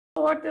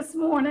Lord, this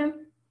morning.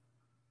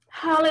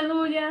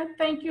 Hallelujah.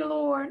 Thank you,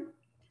 Lord.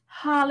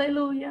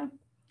 Hallelujah.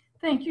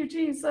 Thank you,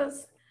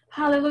 Jesus.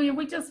 Hallelujah.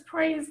 We just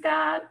praise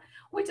God.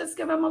 We just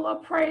give him a little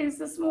praise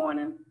this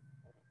morning.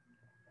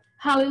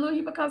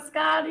 Hallelujah, because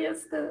God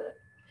is good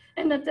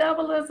and the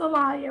devil is a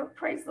liar.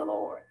 Praise the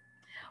Lord.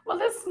 Well,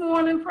 this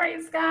morning,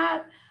 praise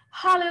God.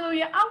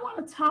 Hallelujah. I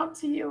want to talk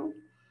to you.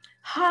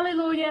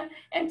 Hallelujah.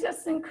 And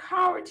just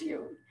encourage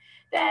you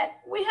that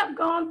we have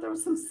gone through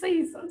some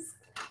seasons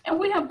and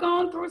we have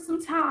gone through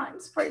some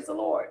times. Praise the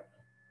Lord.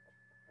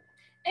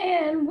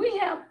 And we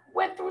have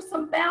went through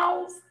some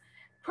battles.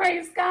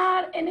 Praise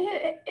God. And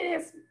it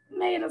has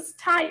made us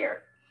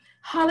tired.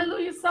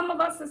 Hallelujah. Some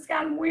of us has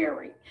gotten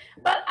weary.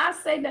 But I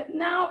say that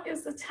now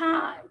is the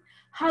time.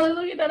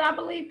 Hallelujah. That I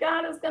believe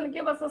God is going to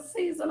give us a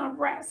season of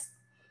rest.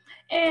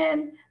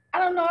 And I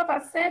don't know if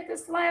I said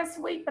this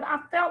last week, but I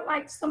felt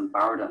like some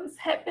burdens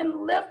had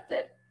been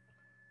lifted.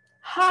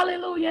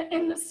 Hallelujah,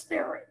 in the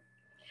spirit.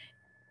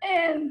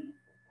 And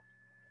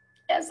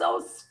as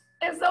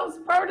those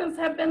burdens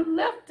have been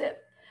lifted,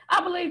 I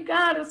believe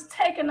God has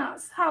taken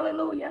us,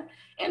 hallelujah,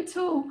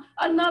 into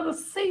another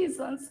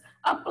seasons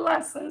of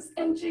blessings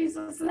in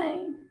Jesus'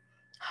 name.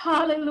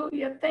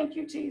 Hallelujah. Thank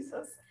you,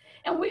 Jesus.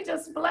 And we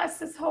just bless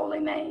his holy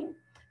name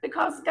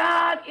because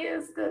God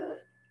is good.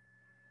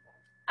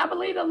 I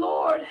believe the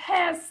Lord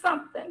has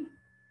something,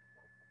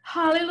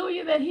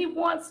 hallelujah, that he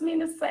wants me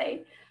to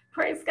say.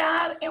 Praise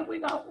God. And we're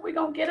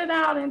going to get it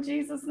out in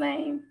Jesus'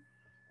 name.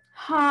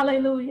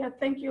 Hallelujah.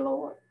 Thank you,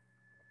 Lord.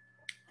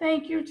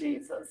 Thank you,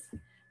 Jesus.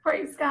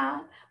 Praise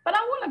God. But I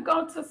want to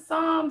go to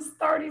Psalms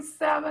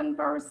 37,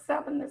 verse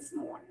 7 this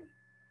morning.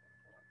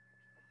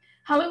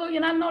 Hallelujah.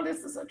 And I know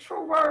this is a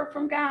true word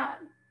from God.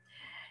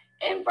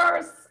 In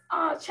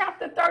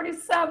chapter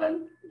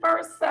 37,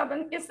 verse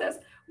 7, it says,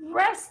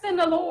 rest in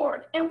the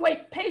Lord and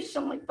wait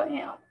patiently for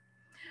him.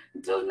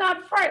 Do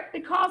not fret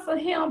because of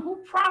him who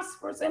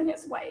prospers in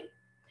his way,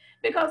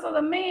 because of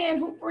the man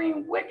who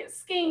brings wicked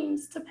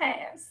schemes to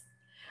pass.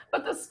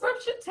 But the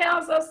scripture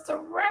tells us to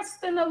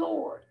rest in the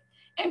Lord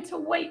and to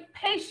wait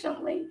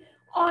patiently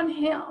on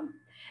him.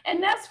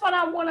 And that's what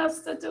I want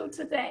us to do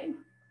today.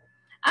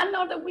 I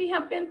know that we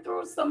have been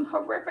through some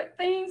horrific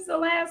things the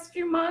last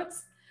few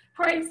months,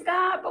 praise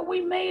God, but we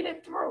made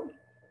it through.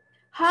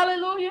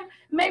 Hallelujah.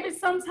 Maybe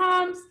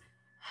sometimes,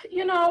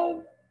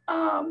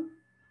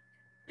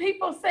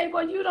 people say,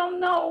 well, you don't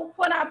know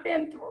what I've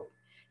been through.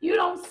 You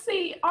don't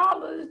see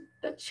all of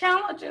the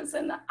challenges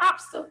and the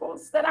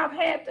obstacles that I've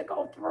had to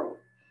go through.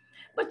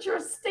 But you're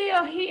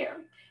still here.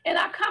 And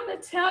I come to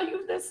tell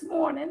you this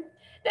morning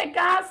that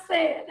God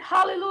said,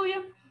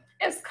 hallelujah,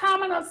 it's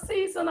coming a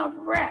season of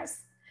rest.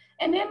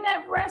 And in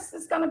that rest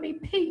is going to be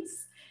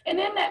peace. And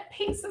in that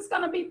peace is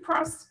going to be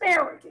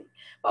prosperity.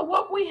 But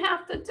what we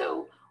have to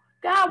do,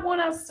 God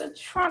wants us to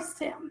trust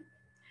him.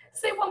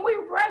 See, when we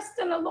rest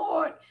in the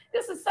Lord,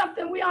 this is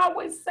something we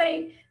always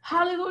say,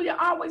 hallelujah,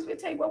 always we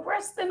take, well,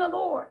 rest in the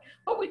Lord.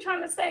 What we're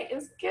trying to say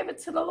is give it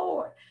to the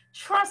Lord.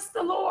 Trust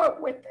the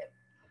Lord with it.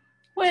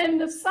 When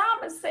the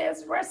psalmist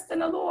says rest in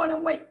the Lord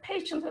and wait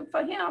patiently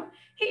for him,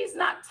 he's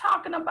not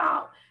talking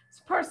about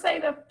per se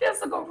the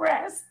physical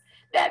rest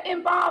that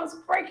involves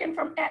breaking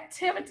from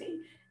activity,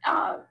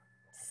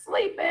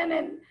 sleeping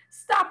and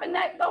stopping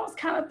those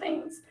kind of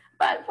things.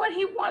 But what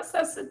he wants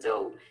us to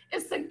do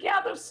is to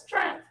gather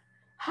strength,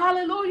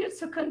 hallelujah,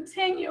 to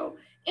continue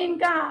in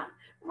God.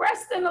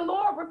 Rest in the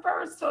Lord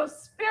refers to a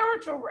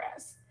spiritual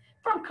rest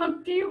from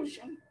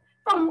confusion.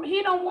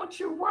 He don't want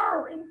you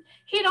worrying.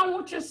 He don't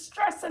want you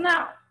stressing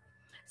out.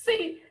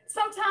 See,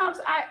 sometimes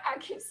I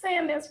keep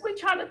saying this. We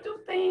try to do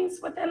things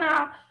within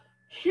our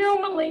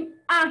human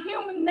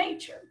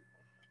nature,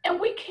 and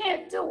we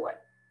can't do it.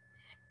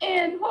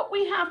 And what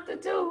we have to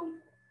do,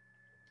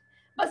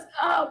 but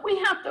we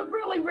have to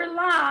really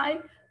rely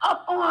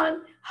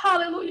upon,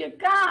 hallelujah,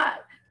 God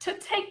to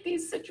take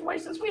these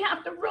situations. We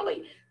have to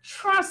really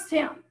trust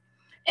him.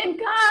 And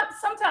God,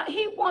 sometimes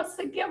he wants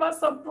to give us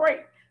a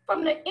break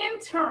from the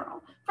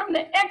internal, from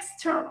the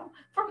external,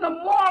 from the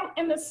moral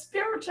and the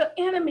spiritual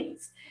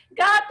enemies.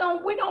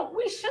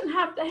 We shouldn't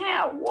have to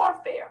have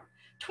warfare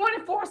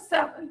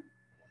 24/7.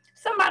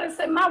 Somebody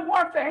said, my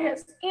warfare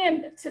has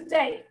ended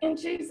today in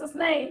Jesus'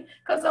 name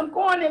because I'm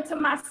going into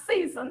my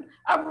season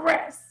of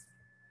rest.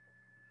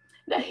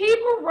 The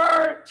Hebrew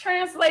word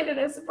translated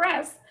as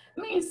rest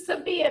means to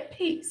be at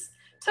peace,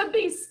 to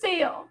be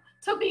still,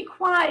 to be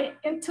quiet,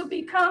 and to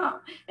be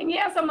calm. And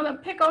yes, I'm going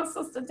to pick on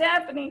Sister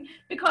Daphne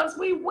because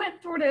we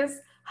went through this,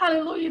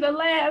 hallelujah, the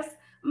last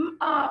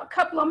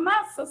couple of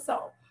months or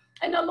so.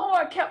 And the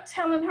Lord kept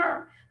telling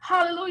her,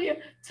 hallelujah,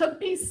 to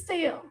be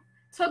still,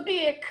 to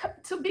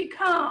be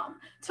calm,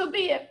 to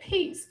be at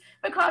peace,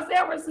 because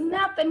there was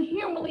nothing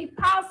humanly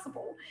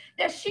possible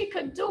that she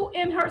could do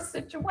in her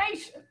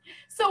situation.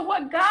 So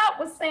what God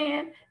was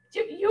saying,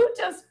 you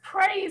just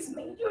praise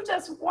me. You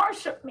just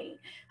worship me.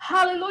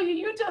 Hallelujah.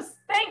 You just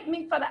thank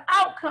me for the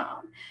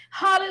outcome.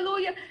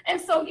 Hallelujah.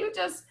 And so you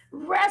just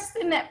rest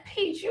in that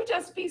peace. You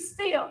just be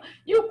still.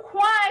 You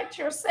quiet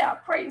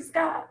yourself. Praise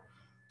God.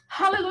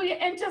 Hallelujah.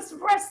 And just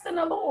rest in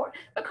the Lord,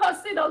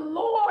 because see, the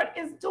Lord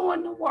is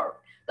doing the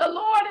work. The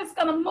Lord is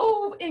going to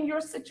move in your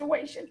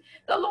situation.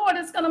 The Lord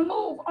is going to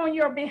move on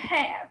your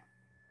behalf.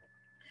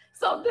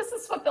 So this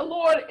is what the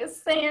Lord is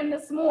saying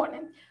this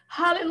morning.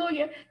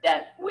 Hallelujah.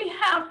 That we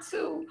have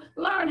to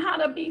learn how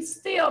to be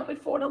still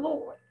before the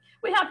Lord.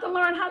 We have to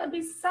learn how to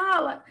be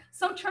silent.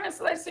 Some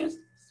translations,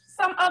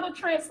 some other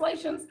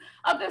translations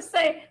of this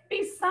say,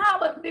 be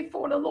silent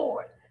before the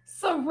Lord.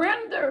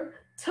 Surrender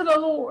to the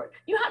Lord.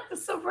 You have to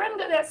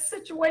surrender that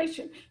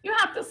situation. You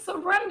have to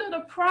surrender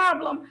the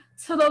problem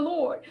to the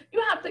Lord.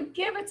 You have to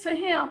give it to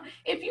him.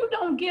 If you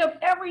don't give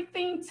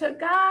everything to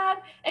God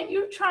and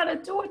you try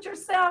to do it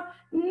yourself,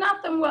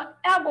 nothing will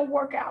ever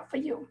work out for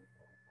you.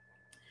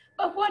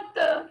 But what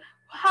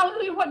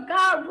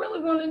God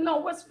really wants to know,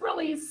 what's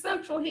really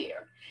essential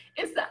here,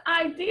 is the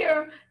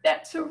idea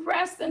that to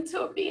rest and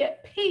to be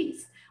at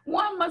peace,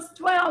 one must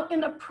dwell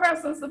in the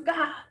presence of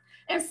God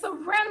and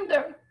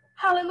surrender,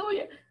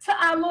 hallelujah,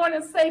 to our Lord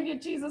and Savior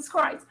Jesus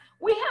Christ.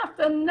 We have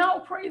to know,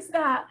 praise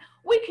God,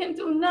 we can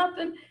do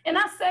nothing. And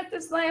I said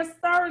this last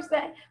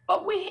Thursday,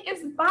 but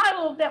it's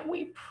vital that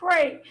we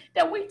pray,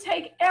 that we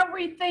take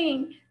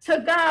everything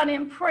to God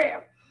in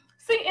prayer.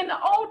 See, in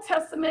the Old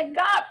Testament,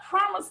 God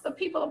promised the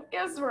people of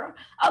Israel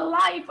a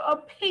life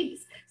of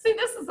peace. See,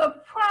 this is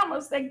a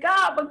promise that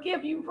God will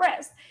give you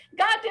rest.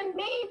 God didn't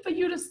mean for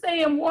you to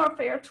stay in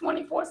warfare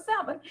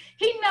 24/7.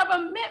 He never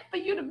meant for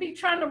you to be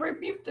trying to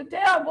rebuke the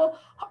devil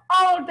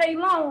all day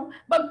long.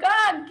 But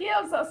God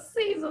gives us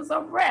seasons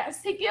of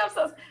rest. He gives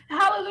us,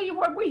 hallelujah,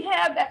 where we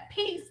have that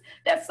peace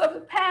that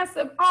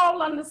surpasses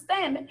all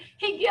understanding.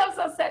 He gives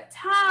us that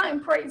time,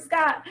 praise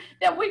God,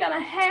 that we're going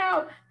to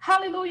have,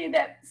 hallelujah,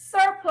 that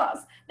surplus,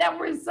 that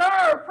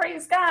reserve,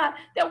 praise God,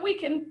 that we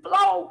can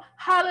flow,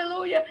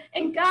 hallelujah,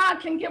 and God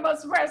can give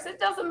us rest. It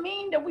doesn't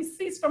mean that we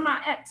cease from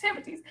our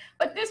activities,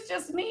 but this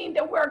just means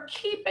that we're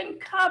keeping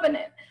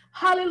covenant,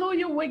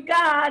 hallelujah, with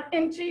God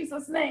in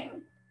Jesus'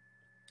 name.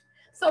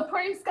 So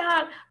praise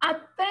God. I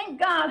thank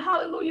God,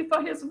 hallelujah,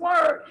 for his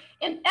word.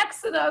 In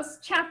Exodus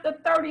chapter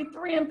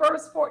 33 and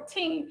verse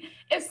 14,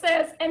 it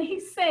says, and he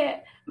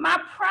said,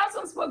 my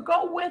presence will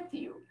go with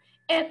you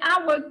and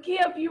I will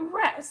give you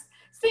rest.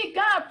 See,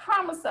 God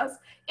promised us.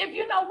 If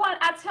you know what,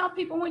 I tell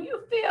people, when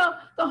you feel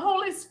the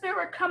Holy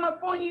Spirit come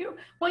upon you,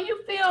 when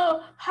you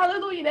feel,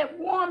 hallelujah, that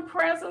warm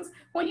presence,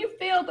 when you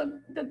feel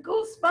the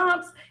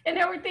goosebumps and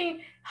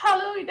everything,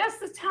 hallelujah, that's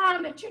the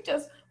time that you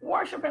just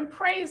worship and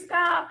praise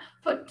God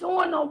for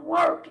doing a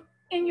work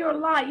in your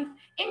life,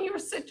 in your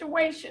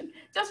situation.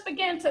 Just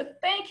begin to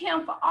thank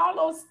him for all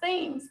those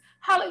things,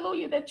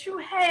 hallelujah, that you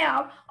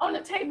have on the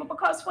table,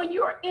 because when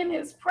you're in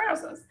his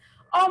presence,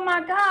 oh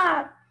my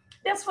God,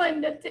 that's when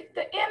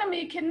the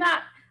enemy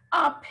cannot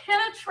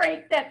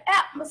penetrate that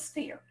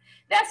atmosphere.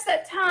 That's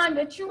that time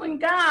that you and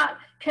God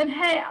can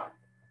have.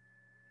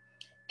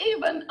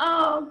 Even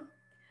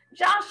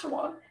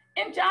Joshua,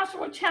 in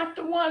Joshua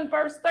chapter 1,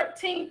 verse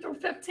 13 through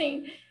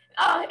 15,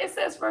 it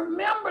says,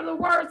 remember the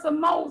words of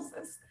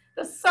Moses,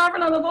 the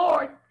servant of the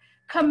Lord,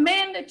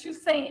 commanded you,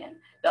 saying,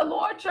 the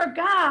Lord your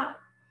God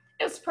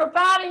is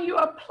providing you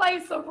a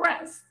place of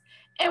rest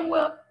and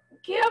will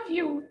give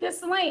you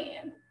this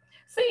land.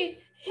 See,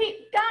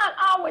 God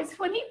always,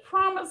 when he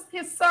promised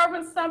his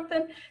servant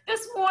something,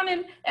 this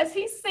morning, as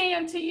he's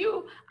saying to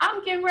you,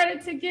 I'm getting ready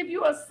to give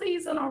you a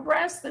season of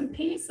rest and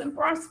peace and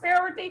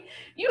prosperity,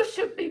 you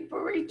should be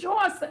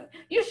rejoicing.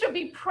 You should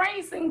be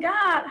praising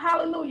God,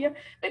 hallelujah,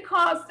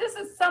 because this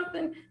is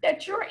something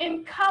that you're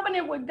in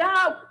covenant with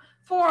God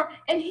for,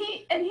 and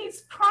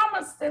he's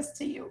promised this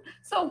to you.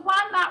 So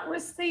why not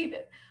receive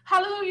it?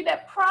 Hallelujah,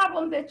 that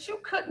problem that you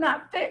could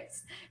not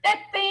fix,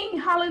 that thing,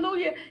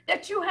 hallelujah,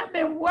 that you have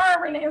been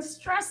worrying and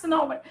stressing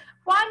over.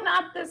 Why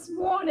not this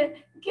morning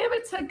give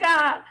it to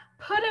God,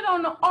 put it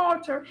on the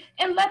altar,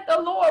 and let the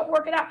Lord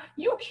work it out?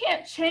 You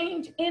can't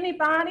change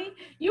anybody.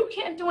 You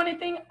can't do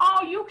anything.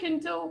 All you can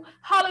do,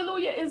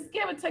 hallelujah, is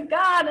give it to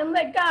God and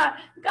let God,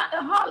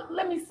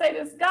 let me say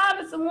this, God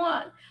is the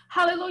one,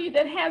 hallelujah,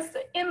 that has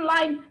to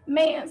enlighten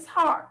man's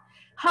heart.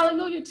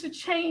 Hallelujah, to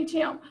change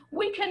him.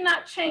 We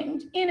cannot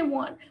change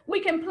anyone.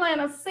 We can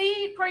plant a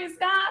seed, praise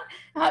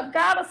God.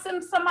 God will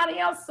send somebody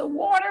else to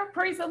water,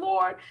 praise the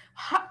Lord.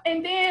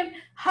 And then,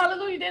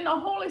 hallelujah, then the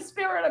Holy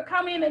Spirit will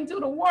come in and do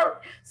the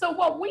work. So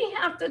what we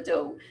have to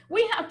do,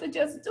 we have to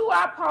just do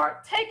our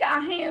part, take our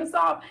hands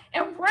off,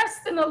 and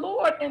rest in the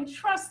Lord and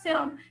trust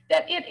him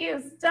that it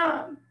is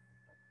done.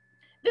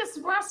 This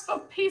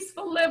restful,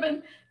 peaceful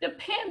living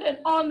depended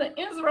on the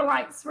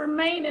Israelites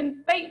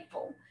remaining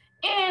faithful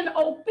and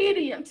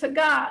obedient to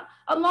God,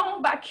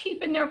 along by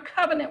keeping their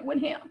covenant with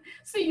him.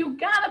 So you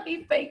gotta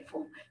be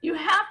faithful. You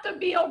have to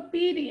be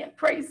obedient,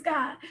 praise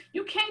God.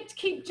 You can't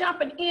keep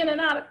jumping in and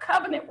out of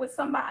covenant with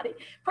somebody.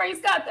 Praise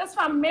God. That's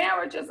why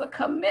marriage is a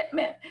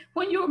commitment.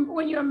 When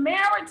you're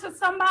married to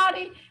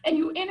somebody and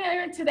you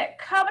enter into that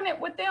covenant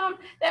with them,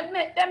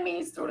 that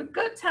means through the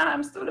good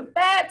times, through the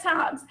bad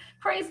times.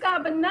 Praise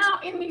God. But now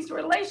in these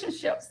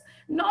relationships,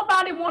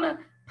 nobody wanna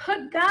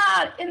put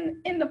God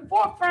in the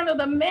forefront of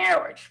the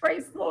marriage,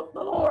 praise the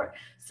Lord,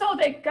 so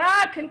that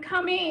God can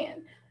come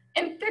in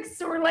and fix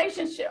the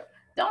relationship.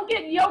 Don't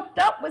get yoked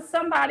up with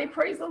somebody,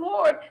 praise the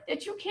Lord,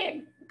 that you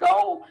can't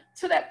go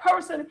to that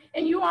person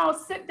and you all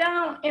sit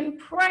down and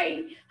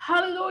pray,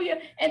 hallelujah,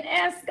 and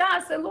ask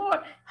God, say, Lord,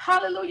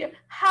 hallelujah,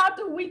 how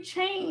do we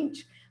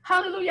change?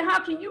 Hallelujah, how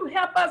can you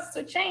help us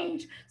to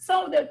change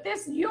so that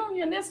this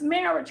union, this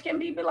marriage can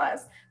be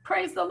blessed?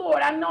 Praise the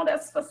Lord. I know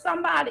that's for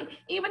somebody.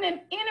 Even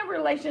in any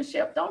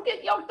relationship, don't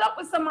get yoked up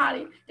with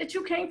somebody that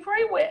you can't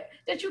pray with,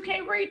 that you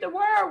can't read the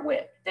word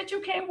with, that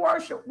you can't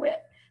worship with.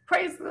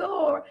 Praise the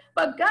Lord.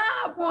 But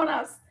God wants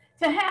us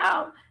to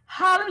have,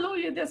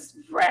 hallelujah, this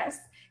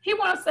rest. He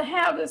wants us to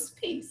have this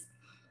peace.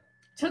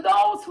 To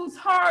those whose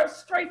hearts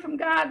straight from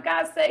God,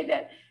 God say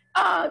that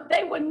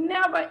they would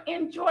never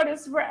enjoy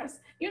this rest.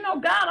 You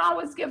know, God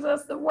always gives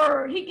us the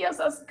word. He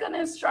gives us good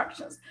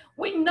instructions.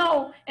 We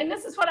know, and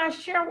this is what I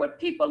share with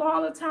people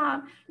all the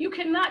time. You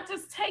cannot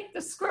just take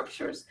the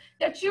scriptures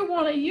that you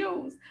want to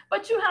use,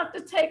 but you have to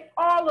take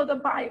all of the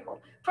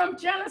Bible from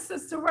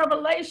Genesis to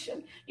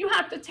Revelation. You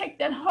have to take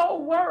that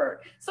whole word.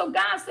 So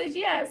God says,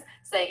 yes,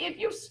 say if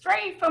you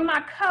stray from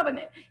my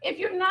covenant, if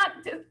you're not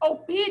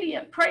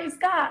obedient, praise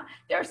God,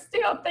 there's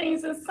still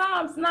things in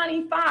Psalms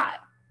 95.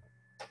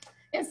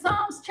 In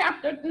Psalms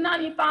chapter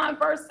 95,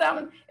 verse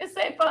 7, it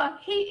said, for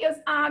he is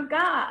our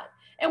God,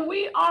 and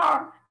we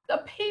are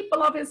the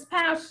people of his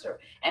pasture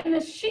and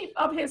the sheep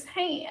of his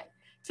hand.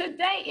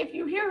 Today, if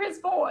you hear his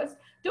voice,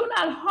 do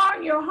not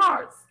harden your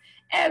hearts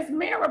as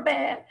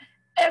Meribah,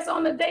 as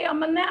on the day of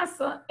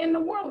Manasseh in the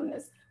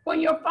wilderness,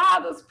 when your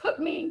fathers put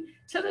me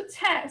to the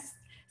test.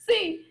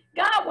 See,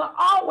 God will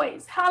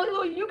always,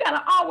 hallelujah, you got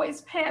to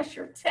always pass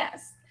your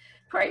test.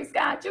 Praise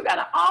God. You got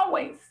to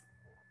always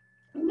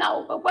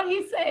know. But what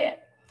he said,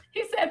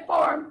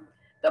 for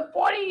the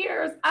 40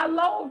 years I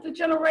loathed the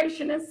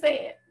generation and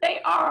said, they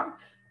are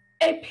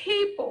a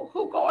people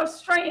who go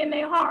astray in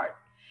their heart,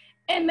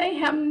 and they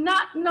have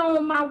not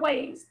known my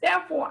ways.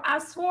 Therefore, I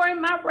swore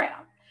in my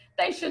wrath,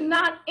 they should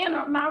not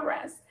enter my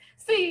rest.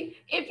 See,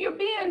 if you're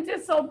being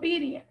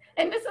disobedient,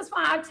 and this is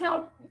why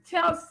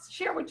I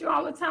share with you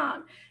all the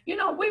time, you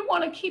know, we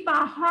want to keep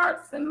our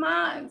hearts and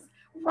minds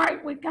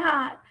right with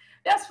God.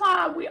 That's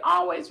why we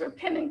always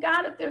repent in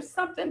God if there's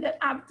something that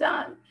I've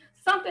done,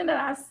 something that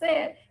I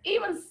said,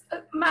 even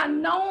my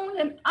known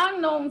and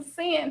unknown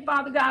sin,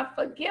 Father God,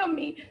 forgive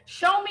me.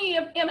 Show me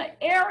if in an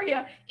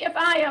area, if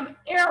I am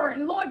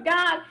erring. Lord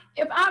God,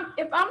 if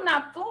I'm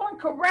not flowing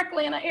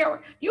correctly in an area,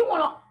 you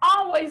want to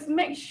always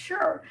make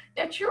sure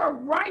that you're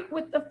right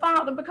with the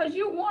Father, because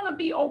you want to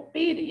be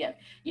obedient.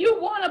 You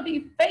want to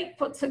be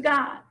faithful to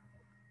God.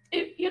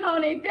 You know,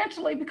 and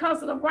eventually,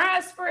 because of the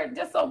widespread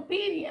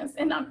disobedience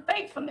and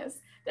unfaithfulness,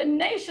 the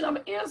nation of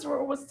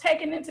Israel was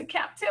taken into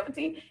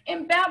captivity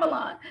in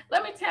Babylon.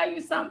 Let me tell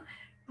you something.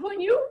 When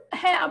you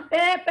have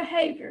bad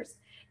behaviors,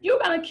 you're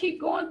going to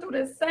keep going through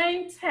the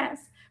same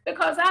test,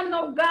 because I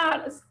know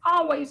God is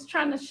always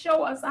trying to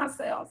show us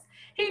ourselves.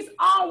 He's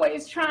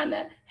always trying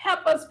to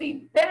help us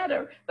be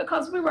better,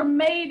 because we were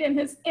made in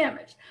his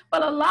image.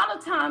 But a lot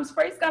of times,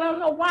 praise God, I don't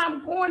know why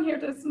I'm going here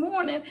this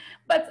morning,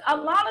 but a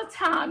lot of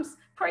times,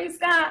 praise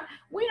God,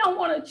 we don't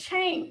want to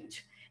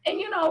change. And,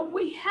 you know,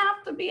 we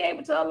have to be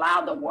able to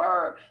allow the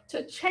word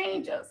to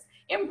change us.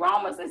 In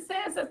Romans, it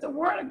says that the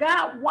word of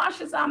God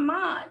washes our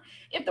mind.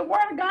 If the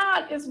word of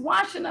God is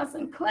washing us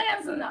and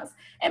cleansing us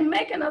and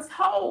making us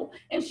whole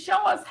and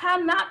show us how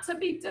not to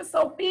be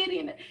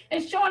disobedient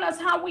and showing us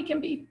how we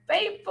can be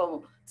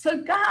faithful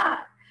to God.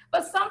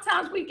 But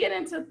sometimes we get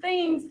into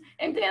things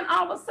and then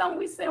all of a sudden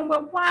we say,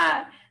 well,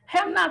 why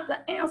have not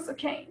the answer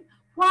came?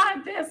 Why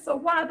this or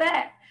why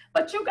that?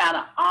 But you got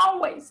to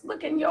always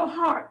look in your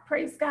heart,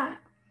 praise God.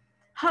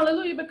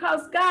 Hallelujah,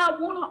 because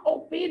God wants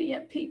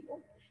obedient people.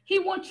 He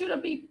wants you to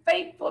be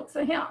faithful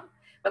to him,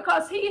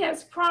 because he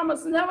has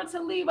promised never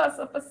to leave us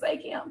or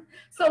forsake him.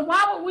 So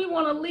why would we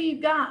want to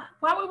leave God?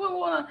 Why would we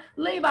want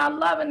to leave our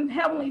loving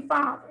Heavenly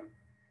Father?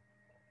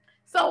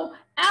 So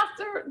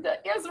after the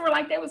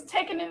Israelites, they was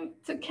taken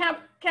into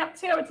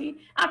captivity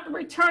after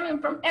returning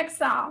from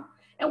exile.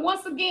 And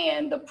once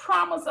again, the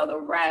promise of the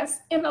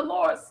rest in the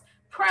Lord's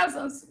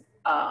presence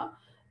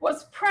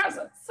was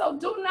present. So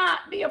do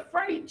not be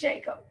afraid,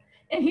 Jacob.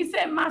 And he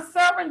said, my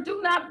servant,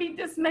 do not be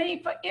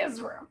dismayed for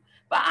Israel,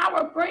 but I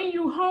will bring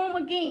you home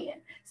again.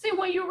 See,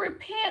 when you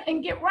repent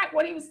and get right,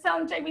 what he was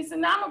telling Jacob, he said,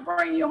 now I'm going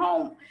to bring you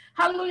home.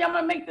 Hallelujah, I'm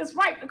going to make this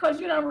right, because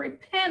you done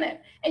repented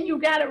and you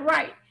got it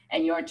right.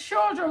 And your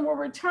children will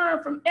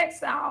return from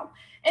exile,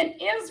 and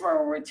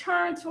Israel will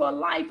return to a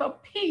life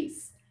of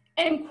peace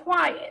and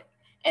quiet,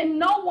 and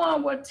no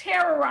one will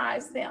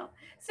terrorize them.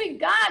 See,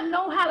 God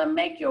knows how to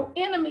make your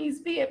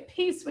enemies be at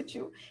peace with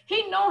you.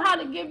 He knows how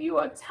to give you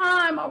a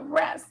time of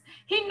rest.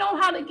 He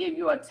knows how to give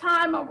you a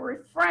time of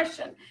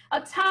refreshing, a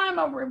time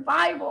of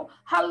revival,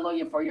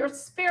 hallelujah, for your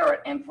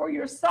spirit and for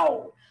your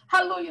soul.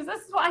 Hallelujah.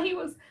 This is why he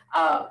was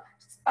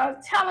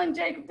telling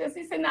Jacob this.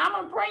 He said, now I'm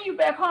going to bring you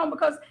back home,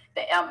 because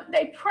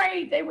they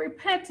prayed, they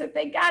repented,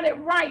 they got it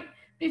right.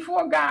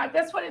 before God.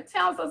 That's what it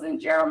tells us in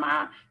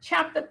Jeremiah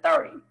chapter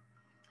 30.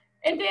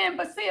 And then,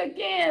 but see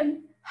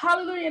again,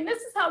 hallelujah, and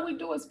this is how we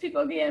do as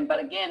people again.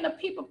 But again, the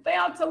people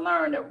failed to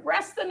learn that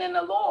resting in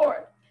the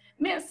Lord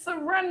meant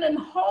surrendering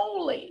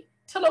wholly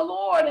to the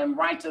Lord and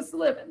righteous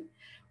living.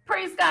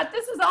 Praise God.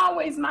 This is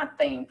always my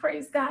thing.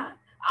 Praise God.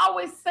 I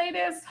always say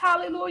this,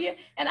 hallelujah.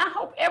 And I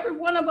hope every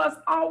one of us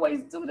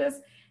always do this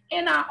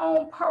in our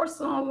own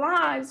personal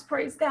lives.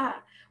 Praise God.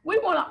 We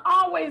want to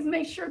always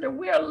make sure that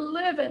we're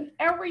living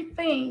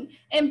everything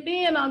and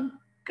being a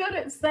good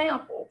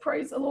example.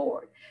 Praise the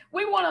Lord.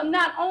 We want to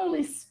not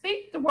only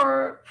speak the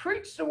word,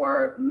 preach the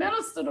word,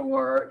 minister the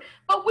word,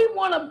 but we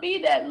want to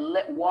be that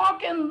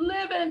walking,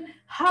 living,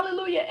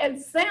 hallelujah,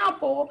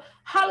 example,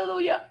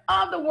 hallelujah,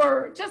 of the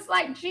word, just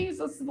like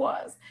Jesus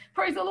was.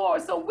 Praise the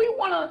Lord. So we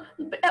want to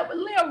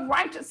live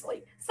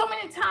righteously. So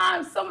many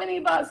times, so many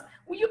of us,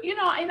 you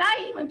know, and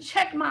I even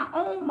check my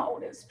own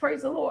motives.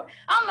 Praise the Lord.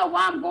 I don't know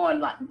why I'm going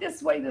like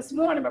this way this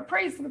morning, but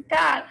praise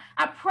God.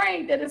 I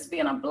pray that it's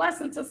being a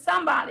blessing to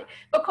somebody,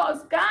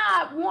 because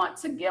God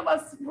wants to give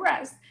us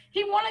rest.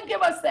 He wants to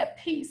give us that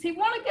peace. He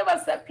wants to give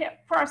us that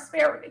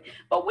prosperity.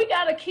 But we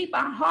got to keep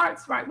our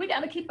hearts right. We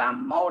got to keep our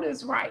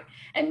motives right.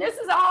 And this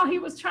is all he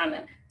was trying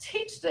to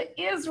teach the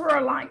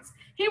Israelites.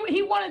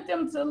 He wanted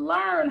them to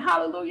learn,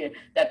 hallelujah,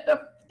 that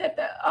the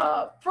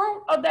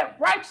fruit of that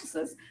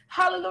righteousness,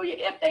 hallelujah,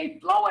 if they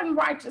flow in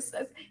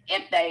righteousness,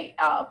 if they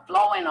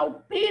flow in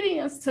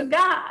obedience to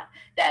God,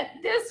 that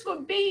this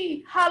would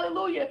be,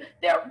 hallelujah,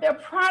 their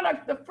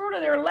product, the fruit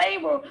of their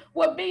labor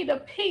would be the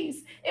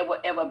peace.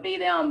 It would be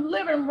them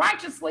living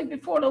righteously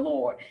before the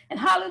Lord. And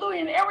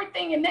hallelujah, and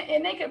everything,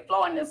 and they could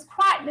flow in this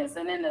quietness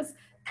and in this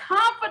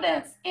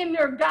confidence in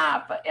their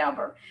God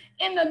forever.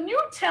 In the New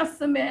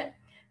Testament,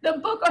 the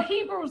book of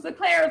Hebrews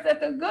declares that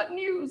the good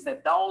news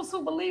that those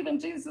who believe in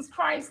Jesus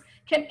Christ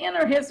can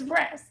enter his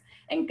rest.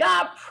 And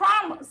God's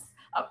promise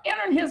of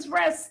entering his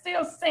rest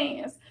still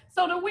stands.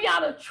 So that we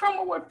ought to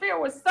tremble with fear,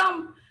 with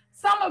some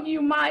of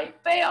you might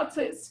fail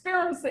to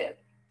experience it.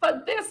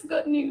 For this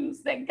good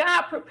news that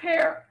God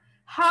prepared,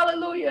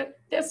 hallelujah,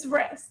 this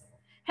rest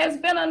has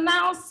been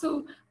announced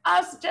to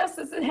us just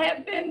as it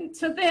had been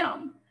to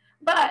them.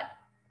 But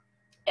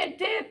it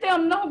did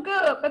them no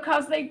good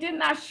because they did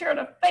not share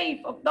the faith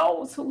of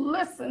those who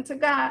listen to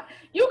God.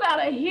 You got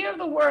to hear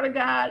the word of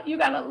God. You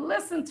got to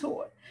listen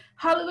to it.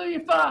 Hallelujah.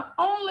 For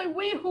only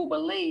we who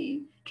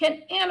believe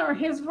can enter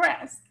his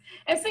rest.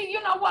 And see,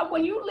 you know what?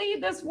 When you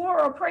leave this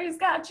world, praise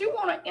God, you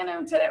want to enter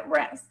into that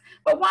rest.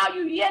 But while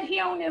you're yet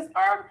here on this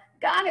earth,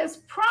 God has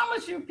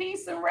promised you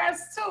peace and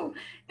rest too.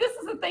 This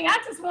is the thing. I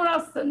just want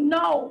us to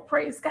know,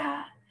 praise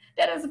God,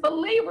 that as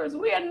believers,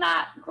 we are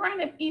not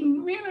granted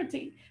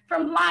immunity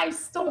from life's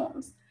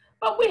storms,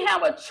 but we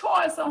have a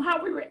choice on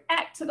how we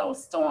react to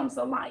those storms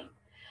of life.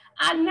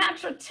 Our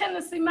natural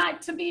tendency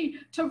might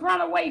to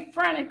run away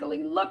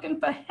frantically, looking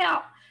for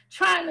help,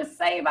 trying to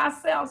save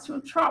ourselves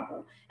from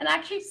trouble. And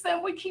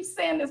we keep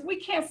saying this, we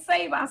can't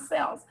save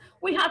ourselves.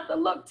 We have to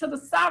look to the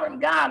sovereign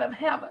God of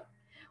heaven.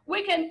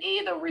 We can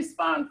either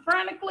respond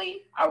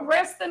frantically or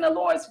rest in the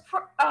Lord's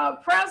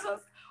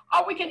presence,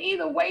 or we can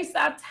either waste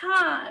our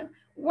time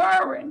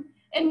worrying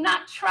and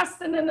not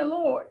trusting in the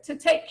Lord to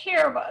take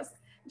care of us.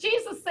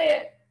 Jesus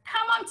said,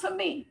 come unto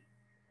me,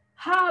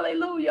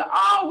 hallelujah,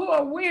 all who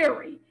are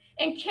weary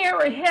and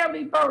carry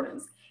heavy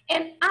burdens,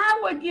 and I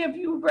will give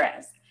you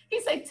rest.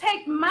 He said,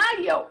 take my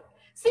yoke.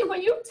 See,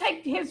 when you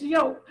take his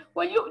yoke,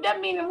 that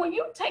means when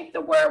you take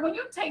the word, when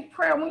you take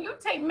prayer, when you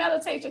take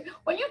meditation,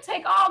 when you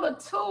take all the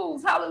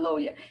tools,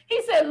 hallelujah,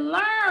 he said,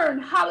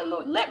 learn,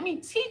 hallelujah, let me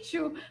teach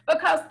you,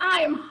 because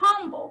I am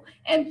humble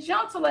and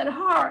gentle at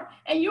heart,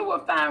 and you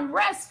will find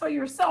rest for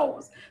your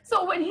souls.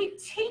 So when he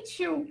teach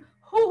you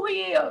who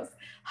he is,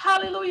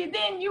 hallelujah,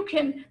 then you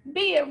can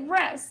be at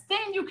rest.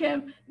 Then you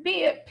can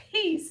be at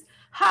peace,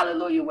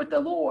 hallelujah, with the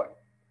Lord.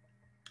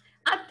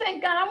 I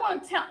thank God. I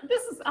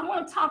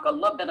want to talk a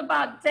little bit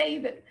about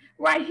David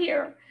right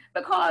here,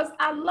 because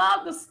I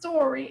love the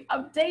story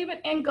of David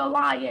and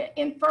Goliath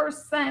in 1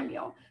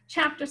 Samuel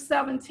chapter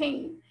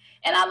 17.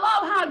 And I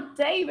love how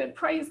David,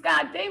 praise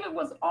God, David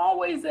was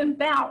always in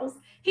battles.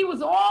 He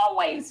was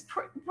always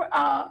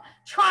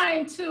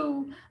trying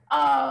to,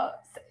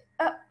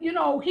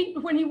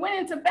 when he went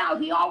into battle,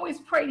 he always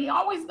prayed. He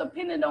always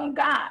depended on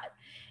God.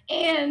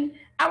 And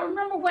I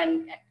remember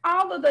when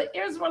all of the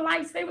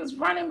Israelites, they was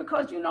running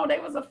because, they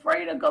was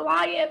afraid of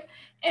Goliath.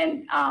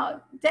 And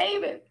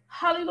David,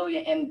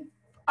 hallelujah, in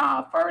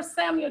 1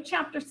 Samuel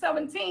chapter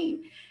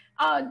 17,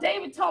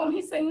 David told him,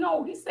 he said,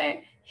 no, he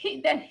said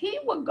that he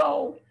would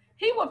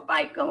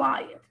fight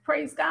Goliath,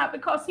 praise God,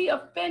 because he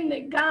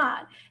offended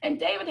God. And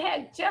David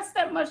had just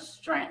that much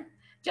strength,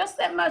 just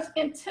that much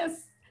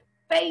intense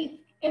faith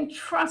and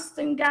trust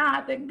in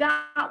God, that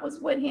God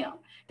was with him.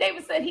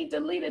 David said he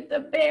deleted the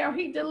bear.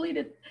 He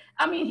defeated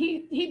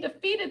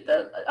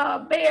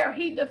the bear.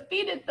 He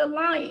defeated the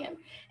lion.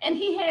 And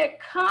he had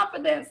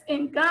confidence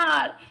in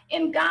God,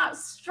 in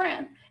God's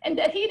strength, and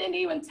that he didn't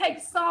even take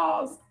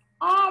Saul's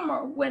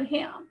armor with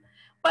him,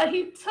 but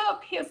he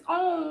took his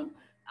own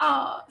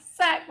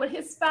sack with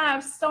his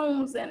 5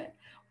 stones in it.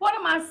 What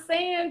am I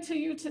saying to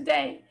you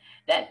today?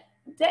 That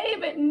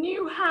David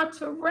knew how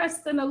to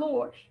rest in the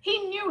Lord. He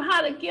knew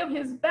how to give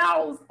his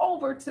battles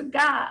over to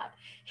God.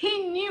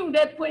 He knew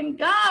that when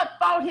God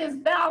fought his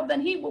battle,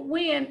 then he would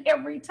win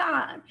every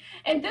time.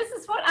 And this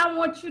is what I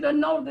want you to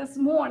know this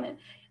morning.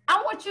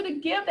 I want you to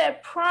give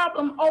that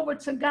problem over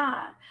to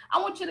God. I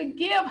want you to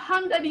give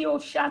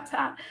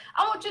Handadioshata.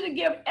 I want you to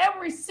give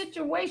every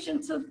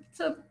situation to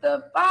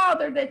the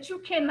Father that you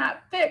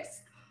cannot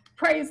fix.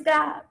 Praise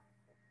God.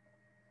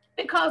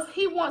 Because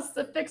he wants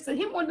to fix it.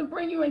 He wants to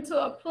bring you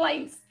into a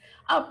place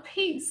of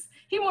peace.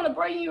 He wants to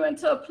bring you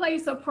into a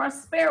place of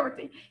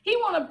prosperity. He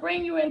wants to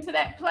bring you into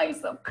that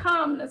place of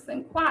calmness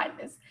and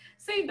quietness.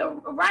 See, the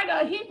writer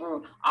of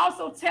Hebrew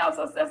also tells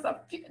us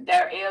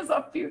there is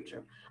a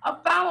future, a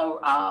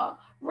final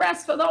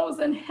rest for those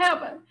in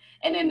heaven.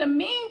 And in the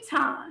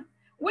meantime,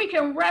 we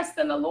can rest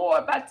in the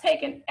Lord by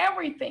taking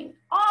everything,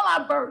 all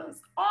our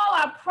burdens, all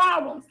our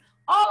problems,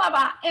 all of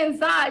our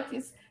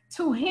anxieties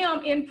to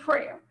him in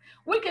prayer.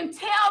 We can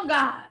tell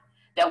God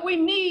that we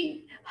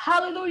need,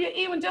 hallelujah,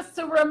 even just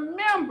to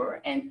remember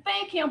and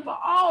thank him for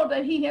all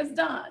that he has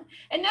done.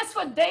 And that's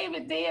what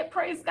David did,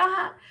 praise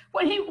God.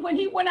 When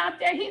he went out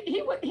there,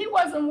 he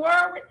wasn't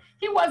worried.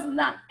 He was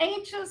not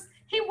anxious.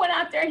 He went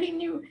out there, he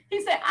knew,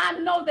 he said, I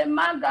know that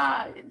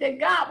that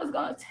God was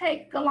going to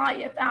take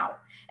Goliath out.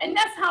 And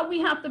that's how we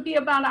have to be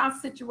about our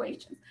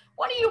situations.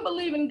 What do you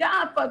believe in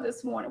God for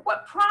this morning?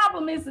 What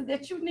problem is it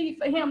that you need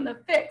for him to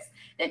fix?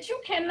 That you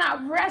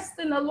cannot rest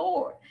in the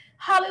Lord?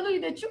 Hallelujah,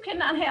 that you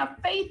cannot have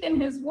faith in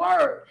his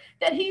word,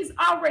 that he's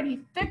already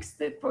fixed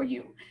it for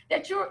you,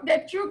 that you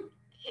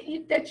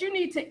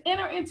need to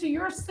enter into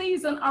your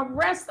season of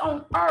rest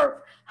on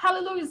earth,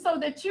 hallelujah, so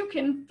that you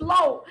can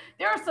flow.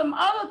 There are some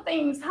other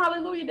things,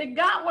 hallelujah, that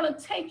God want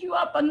to take you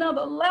up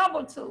another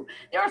level to.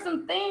 There are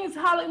some things,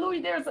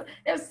 hallelujah,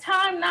 there's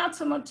time now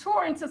to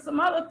mature into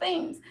some other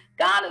things.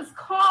 God is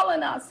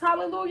calling us,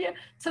 hallelujah,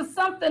 to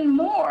something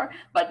more.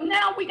 But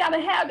now we got to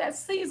have that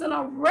season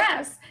of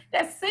rest,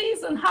 that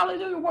season,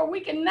 hallelujah, where we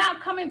can now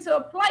come into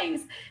a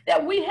place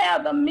that we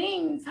have the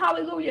means,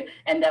 hallelujah,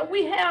 and that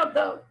we have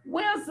the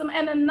wisdom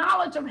and the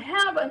knowledge of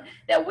heaven,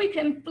 that we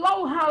can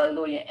flow,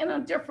 hallelujah, in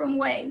a different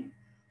way.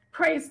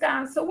 Praise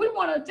God. So we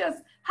want to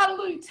just,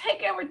 hallelujah,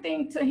 take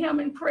everything to him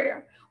in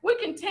prayer. We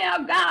can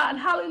tell God,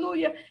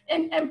 hallelujah,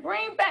 and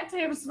bring back to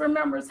his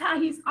remembrance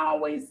how he's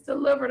always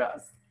delivered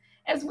us.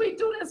 As we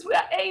do this, we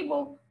are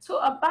able to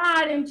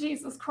abide in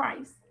Jesus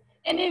Christ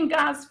and in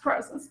God's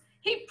presence.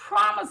 He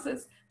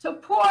promises to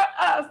pour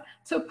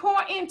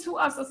into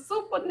us a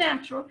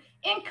supernatural,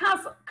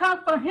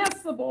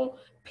 incomprehensible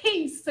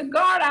peace to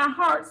guard our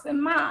hearts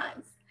and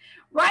minds.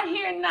 Right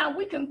here and now,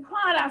 we can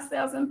quiet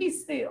ourselves and be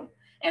still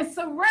and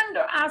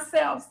surrender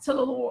ourselves to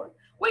the Lord.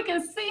 We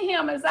can see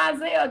him as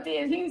Isaiah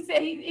did. He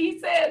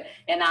said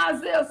in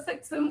Isaiah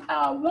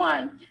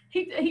 6:1,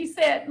 he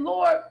said,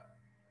 Lord,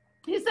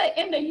 he said,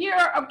 in the year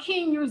of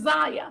King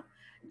Uzziah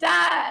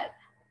died,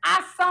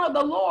 I saw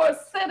the Lord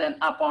sitting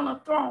up on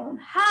a throne,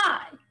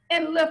 high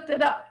and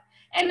lifted up,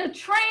 and the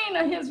train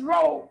of his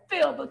robe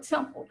filled the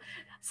temple.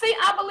 See,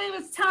 I believe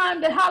it's time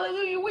that,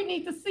 hallelujah, we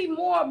need to see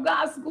more of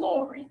God's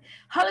glory.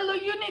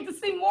 Hallelujah, you need to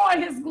see more of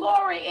his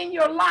glory in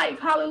your life.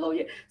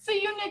 Hallelujah.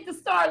 See, you need to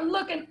start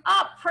looking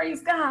up,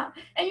 praise God.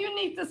 And you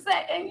need to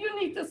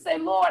say,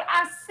 Lord,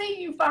 I see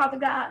you, Father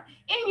God.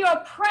 In your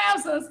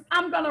presence,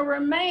 I'm going to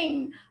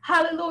remain.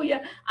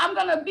 Hallelujah. I'm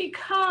going to be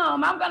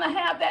calm. I'm going to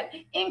have that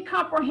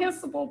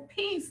incomprehensible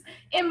peace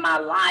in my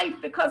life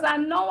because I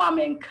know I'm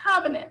in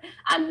covenant.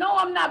 I know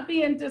I'm not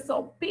being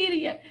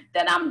disobedient,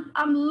 that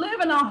I'm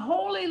living a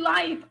holy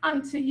life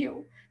unto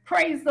you.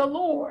 Praise the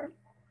Lord.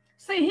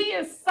 See, he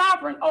is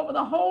sovereign over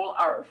the whole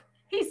earth.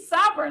 He's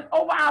sovereign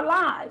over our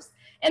lives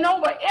and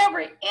over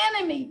every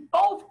enemy,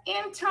 both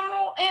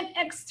internal and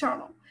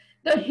external,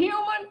 the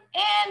human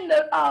and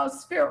the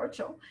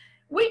spiritual.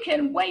 We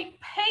can wait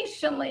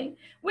patiently.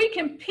 We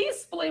can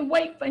peacefully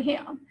wait for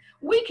him.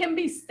 We can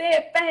be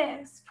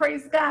steadfast.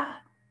 Praise God.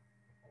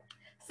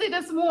 See,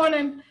 this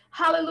morning,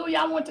 hallelujah,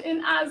 I went to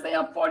in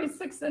Isaiah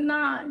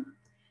 46:9.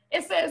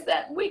 It says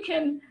that we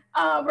can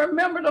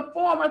remember the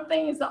former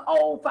things of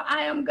old, for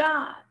I am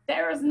God.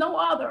 There is no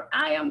other.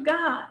 I am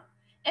God.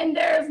 And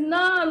there is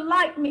none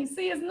like me.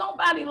 See, there's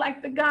nobody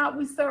like the God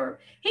we serve.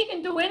 He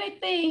can do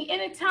anything,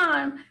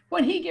 anytime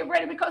when he get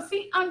ready because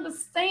he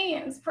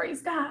understands,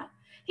 praise God.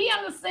 He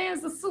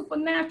understands the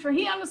supernatural.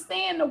 He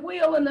understands the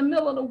wheel in the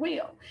middle of the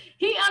wheel.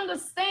 He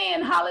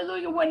understands,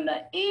 hallelujah, when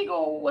the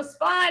eagle was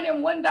flying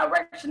in one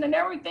direction and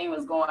everything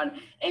was going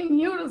in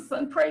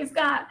unison, praise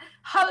God.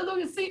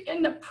 Hallelujah. See,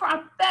 in the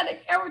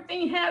prophetic,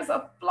 everything has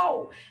a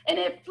flow, and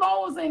it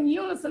flows in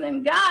unison.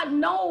 And God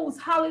knows,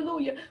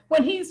 hallelujah,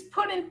 when he's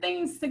putting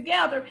things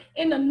together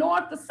in the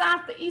north, the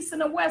south, the east,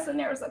 and the west, and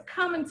there's a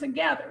coming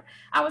together.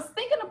 I was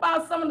thinking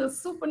about some of the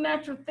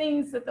supernatural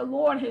things that the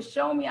Lord has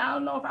shown me. I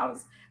don't know if I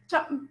was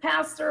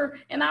pastor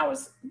and I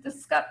was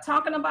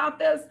talking about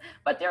this,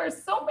 but there are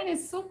so many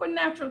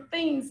supernatural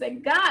things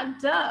that God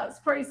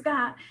does, praise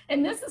God.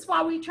 And this is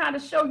why we try to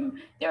show you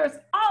there is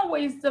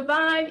always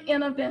divine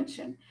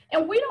intervention,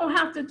 and we don't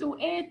have to do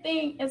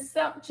anything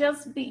except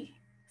just be.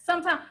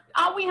 Sometimes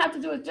all we have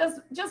to do is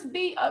just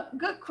be a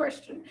good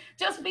Christian,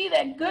 just be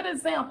that good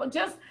example,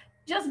 just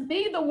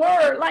be the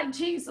word like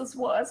Jesus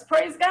was,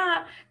 praise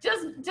God.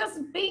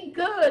 Just be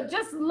good,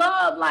 just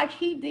love like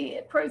he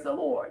did, praise the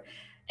Lord.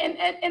 And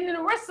in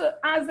the rest of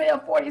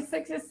Isaiah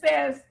 46, it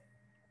says,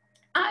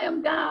 I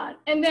am God,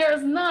 and there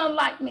is none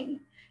like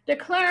me,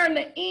 declaring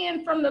the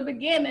end from the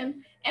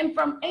beginning, and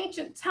from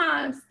ancient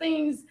times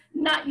things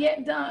not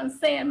yet done,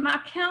 saying,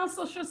 my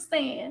counsel shall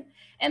stand,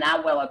 and I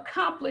will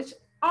accomplish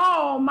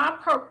all my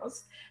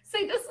purpose.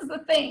 See, this is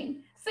the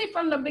thing. See,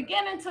 from the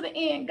beginning to the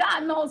end,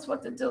 God knows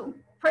what to do.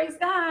 Praise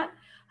God.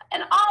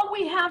 And all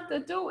we have to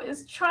do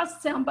is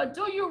trust him. But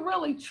do you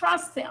really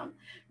trust him?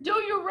 Do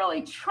you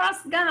really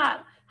trust God?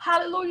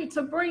 Hallelujah,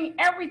 to bring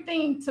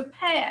everything to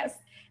pass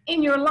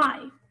in your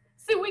life.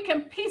 See, we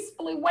can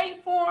peacefully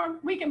wait for him.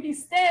 We can be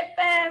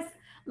steadfast,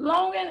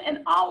 longing, and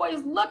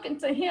always looking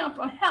to him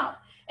for help.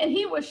 And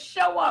he will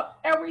show up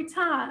every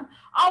time.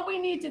 All we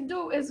need to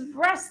do is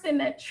rest in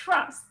that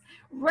trust.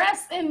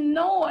 Rest in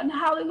knowing,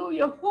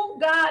 hallelujah,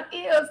 who God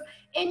is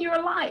in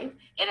your life.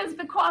 It is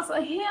because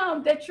of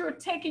him that you're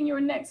taking your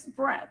next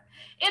breath.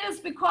 It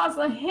is because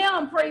of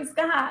him, praise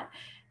God,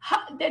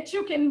 that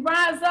you can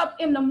rise up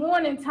in the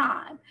morning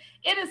time.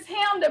 It is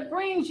him that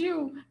brings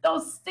you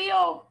those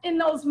still, in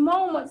those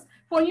moments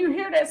when you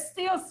hear that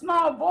still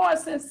small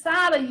voice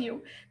inside of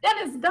you.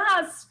 That is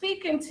God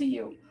speaking to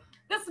you.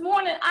 This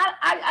morning,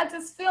 I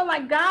just feel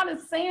like God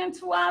is saying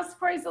to us,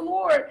 praise the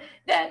Lord,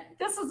 that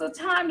this is a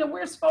time that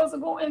we're supposed to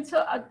go into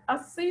a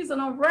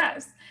season of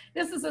rest.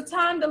 This is a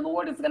time the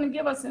Lord is going to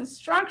give us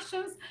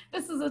instructions.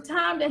 This is a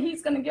time that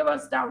he's going to give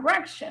us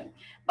direction.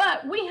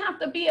 But we have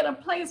to be at a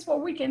place where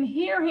we can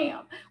hear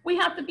him. We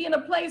have to be in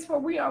a place where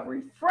we are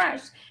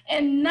refreshed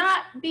and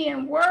not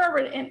being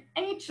worried and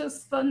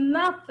anxious for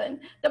nothing.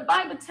 The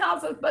Bible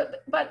tells us,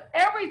 but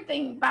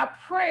everything by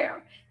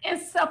prayer and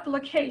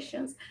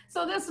supplications.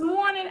 So this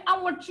morning, I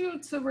want you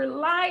to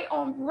rely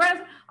on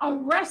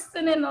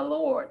resting in the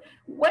Lord.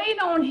 Wait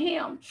on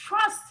him.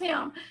 Trust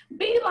him.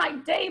 Be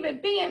like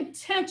David. Be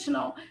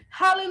intentional.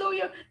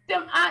 Hallelujah.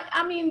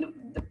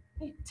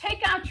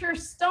 Take out your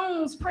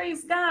stones,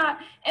 praise God,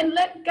 and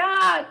let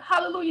God,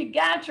 hallelujah,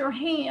 guide your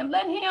hand.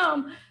 Let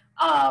him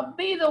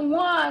be the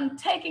one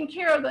taking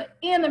care of the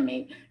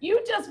enemy.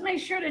 You just make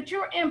sure that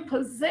you're in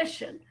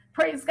position,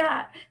 praise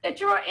God,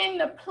 that you're in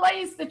the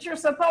place that you're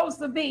supposed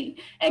to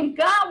be. And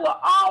God will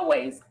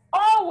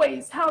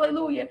always,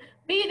 hallelujah,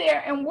 be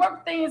there and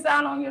work things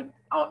out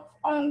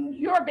on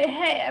your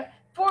behalf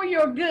for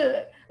your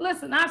good.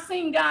 Listen, I've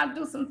seen God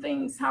do some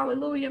things,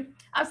 hallelujah.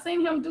 I've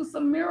seen him do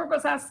some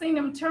miracles. I've seen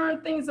him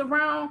turn things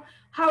around,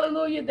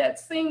 hallelujah, that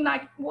seem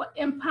like what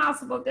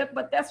impossible.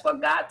 But that's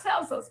what God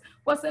tells us.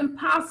 What's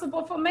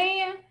impossible for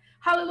man,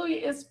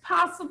 hallelujah, is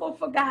possible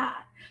for God.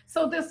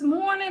 So this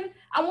morning,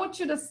 I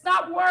want you to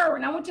stop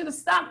worrying. I want you to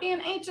stop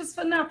being anxious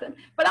for nothing.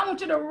 But I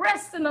want you to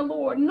rest in the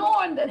Lord,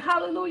 knowing that,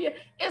 hallelujah,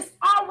 it's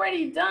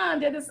already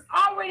done, that it's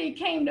already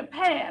came to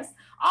pass.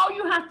 All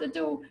you have to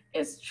do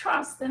is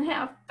trust and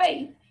have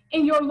faith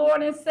in your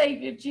Lord and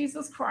Savior,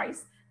 Jesus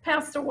Christ.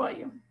 Pastor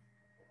William.